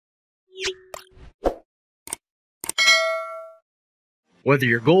Whether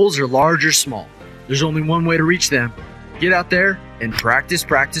your goals are large or small, there's only one way to reach them. Get out there and practice,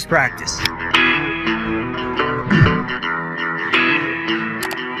 practice, practice.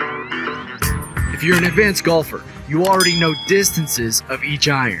 If you're an advanced golfer, you already know distances of each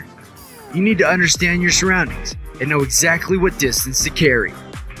iron. You need to understand your surroundings and know exactly what distance to carry.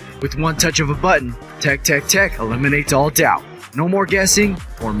 With one touch of a button, TecTecTec eliminates all doubt. No more guessing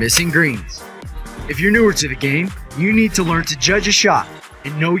or missing greens. If you're newer to the game, you need to learn to judge a shot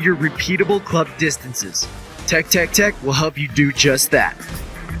and know your repeatable club distances. TecTecTec will help you do just that.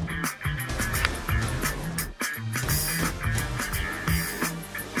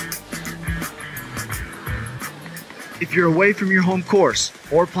 If you're away from your home course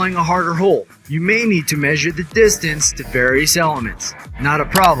or playing a harder hole, you may need to measure the distance to various elements. Not a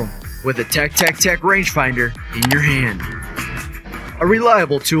problem with a TecTecTec rangefinder in your hand. A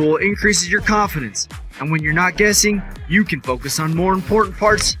reliable tool increases your confidence, and when you're not guessing, you can focus on more important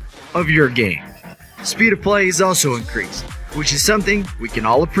parts of your game. Speed of play is also increased, which is something we can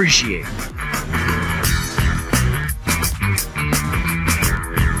all appreciate.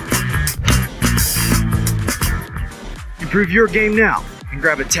 Improve your game now and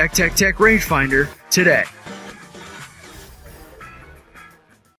grab a TecTecTec rangefinder today.